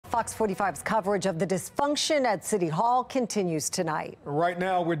Fox 45's coverage of the dysfunction at City Hall continues tonight. Right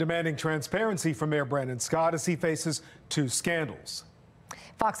now, we're demanding transparency from Mayor Brandon Scott as he faces 2 scandals.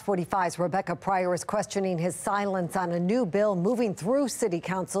 Fox 45's Rebecca Pryor is questioning his silence on a new bill moving through City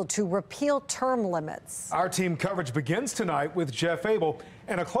Council to repeal term limits. Our team coverage begins tonight with Jeff Abel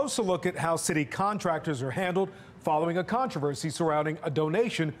and a closer look at how city contractors are handled following a controversy surrounding a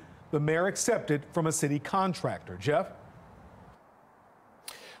donation the mayor accepted from a city contractor. Jeff?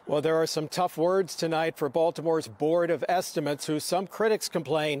 Well, there are some tough words tonight for Baltimore's Board of Estimates, who some critics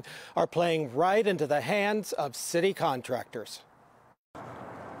complain are playing right into the hands of city contractors.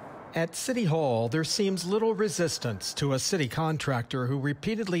 At City Hall, there seems little resistance to a city contractor who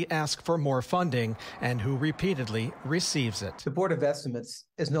repeatedly asks for more funding and who repeatedly receives it. The Board of Estimates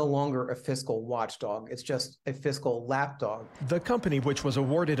is no longer a fiscal watchdog. It's just a fiscal lapdog. The company, which was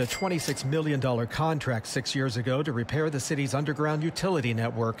awarded a $26 million contract 6 years ago to repair the city's underground utility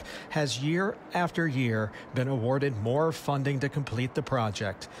network, has year after year been awarded more funding to complete the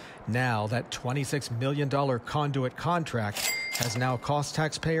project. Now, that $26 million conduit contract has now cost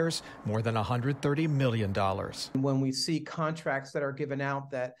taxpayers more than $130 million. When we see contracts that are given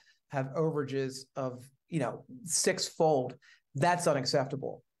out that have overages of, sixfold, that's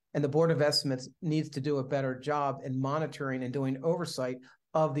unacceptable. And the Board of Estimates needs to do a better job in monitoring and doing oversight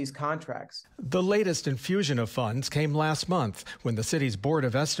of these contracts. The latest infusion of funds came last month when the city's Board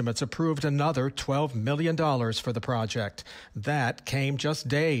of Estimates approved another $12 million for the project. That came just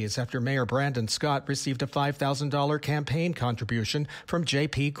days after Mayor Brandon Scott received a $5,000 campaign contribution from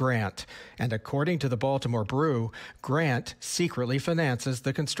J.P. Grant. And according to the Baltimore Brew, Grant secretly finances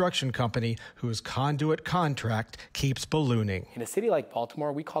the construction company whose conduit contract keeps ballooning. In a city like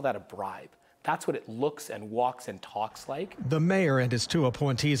Baltimore, we call that a bribe. That's what it looks and walks and talks like. The mayor and his 2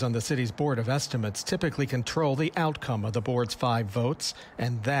 appointees on the city's Board of Estimates typically control the outcome of the board's 5 votes,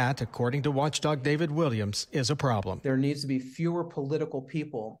 and that, according to watchdog David Williams, is a problem. There needs to be fewer political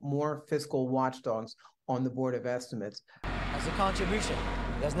people, more fiscal watchdogs on the Board of Estimates. That's a contribution.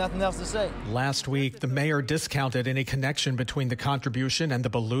 There's nothing else to say. Last week, the mayor discounted any connection between the contribution and the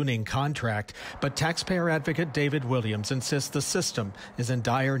ballooning contract, but taxpayer advocate David Williams insists the system is in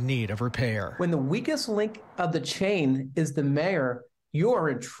dire need of repair. When the weakest link of the chain is the mayor, you are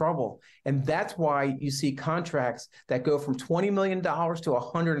in trouble. And that's why you see contracts that go from $20 million to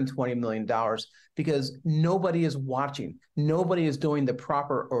 $120 million, because nobody is watching. Nobody is doing the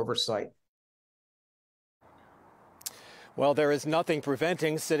proper oversight. Well, there is nothing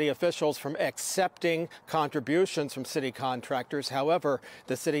preventing city officials from accepting contributions from city contractors. However,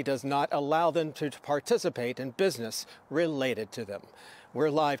 the city does not allow them to participate in business related to them. We're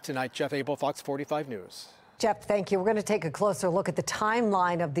live tonight. Jeff Abel, Fox 45 News. Jeff, thank you. We're going to take a closer look at the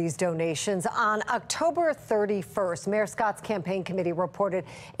timeline of these donations. On October 31st, Mayor Scott's campaign committee reported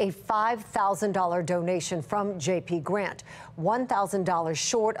a $5,000 donation from J.P. Grant, $1,000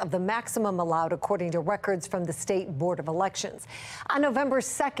 short of the maximum allowed according to records from the State Board of Elections. On November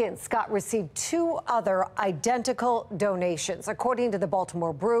 2nd, Scott received 2 other identical donations. According to the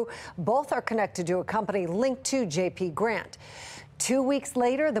Baltimore Brew, both are connected to a company linked to J.P. Grant. 2 weeks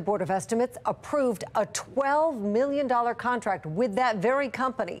later, the Board of Estimates approved a $12 million contract with that very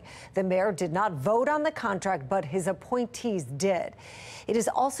company. The mayor did not vote on the contract, but his appointees did. It is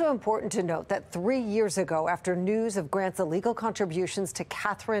also important to note that 3 years ago, after news of Grant's illegal contributions to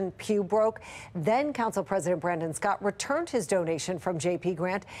Catherine Pugh broke, then Council President Brandon Scott returned his donation from J.P.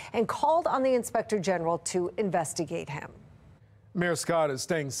 Grant and called on the Inspector General to investigate him. Mayor Scott is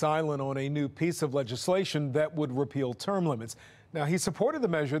staying silent on a new piece of legislation that would repeal term limits. Now, he supported the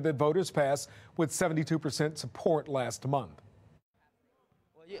measure that voters passed with 72% support last month.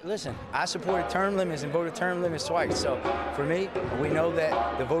 Well, listen, I supported term limits and voted term limits twice. So for me, we know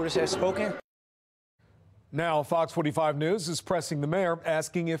that the voters have spoken. Now, Fox 45 News is pressing the mayor,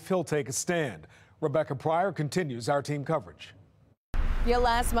 asking if he'll take a stand. Rebecca Pryor continues our team coverage. Yeah,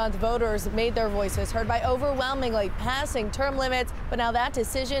 last month, voters made their voices heard by overwhelmingly passing term limits. But now that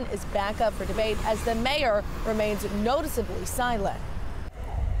decision is back up for debate as the mayor remains noticeably silent.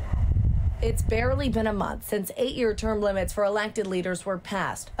 It's barely been a month since 8-year term limits for elected leaders were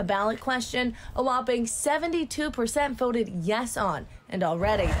passed. A ballot question a whopping 72% voted yes on. And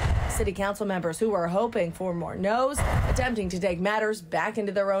already, city council members who were hoping for more no's attempting to take matters back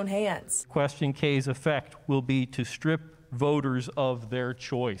into their own hands. Question K's effect will be to strip voters of their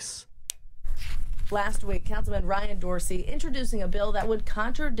choice. Last week, Councilman Ryan Dorsey introducing a bill that would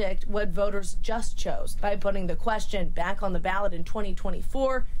contradict what voters just chose by putting the question back on the ballot in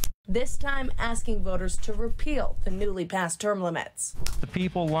 2024, this time asking voters to repeal the newly passed term limits. The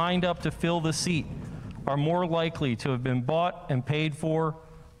people lined up to fill the seat are more likely to have been bought and paid for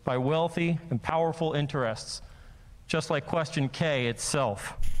by wealthy and powerful interests, just like question K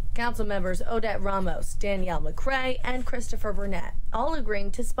itself. Council members Odette Ramos, Danielle McCrae, and Christopher Burnett all agreeing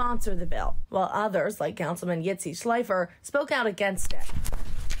to sponsor the bill, while others, like Councilman Yitzi Schleifer, spoke out against it.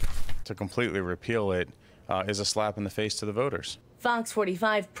 To completely repeal it is a slap in the face to the voters. Fox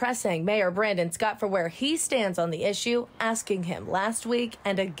 45 pressing Mayor Brandon Scott for where he stands on the issue, asking him last week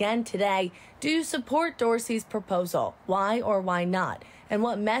and again today, do you support Dorsey's proposal? Why or why not? And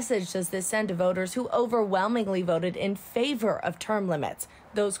what message does this send to voters who overwhelmingly voted in favor of term limits?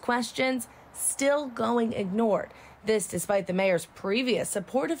 Those questions still going ignored. This despite the mayor's previous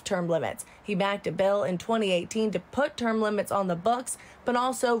support of term limits. He backed a bill in 2018 to put term limits on the books, but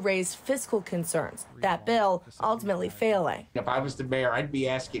also raised fiscal concerns. That bill ultimately failing. If I was the mayor, I'd be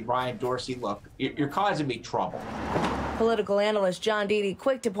asking Ryan Dorsey, look, you're causing me trouble. Political analyst John Deedy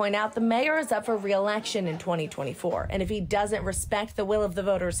quick to point out the mayor is up for re-election in 2024. And if he doesn't respect the will of the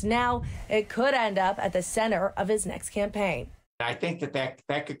voters now, it could end up at the center of his next campaign. I think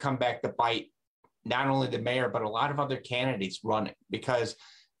that could come back to bite not only the mayor, but a lot of other candidates running, because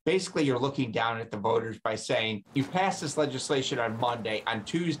basically you're looking down at the voters by saying, you passed this legislation on Monday, on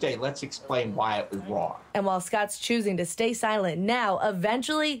Tuesday, let's explain why it was wrong. And while Scott's choosing to stay silent now,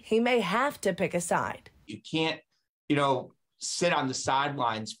 eventually he may have to pick a side. You can't, sit on the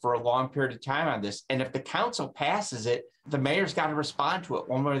sidelines for a long period of time on this. And if the council passes it, the mayor's got to respond to it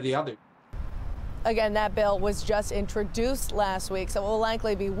one way or the other. Again, that bill was just introduced last week, so it will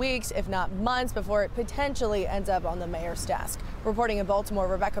likely be weeks, if not months, before it potentially ends up on the mayor's desk. Reporting in Baltimore,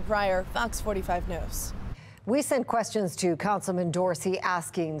 Rebecca Pryor, Fox 45 News. We sent questions to Councilman Dorsey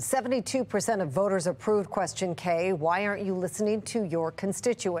asking 72% of voters approved question K. Why aren't you listening to your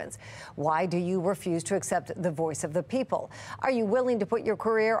constituents? Why do you refuse to accept the voice of the people? Are you willing to put your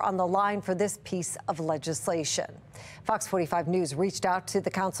career on the line for this piece of legislation? Fox 45 News reached out to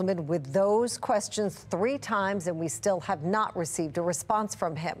the councilman with those questions 3 times, and we still have not received a response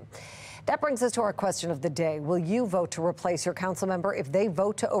from him. That brings us to our question of the day. Will you vote to replace your council member if they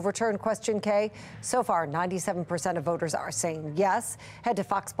vote to overturn question K? So far, 97% of voters are saying yes. Head to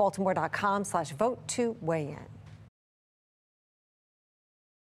foxbaltimore.com/vote to weigh in.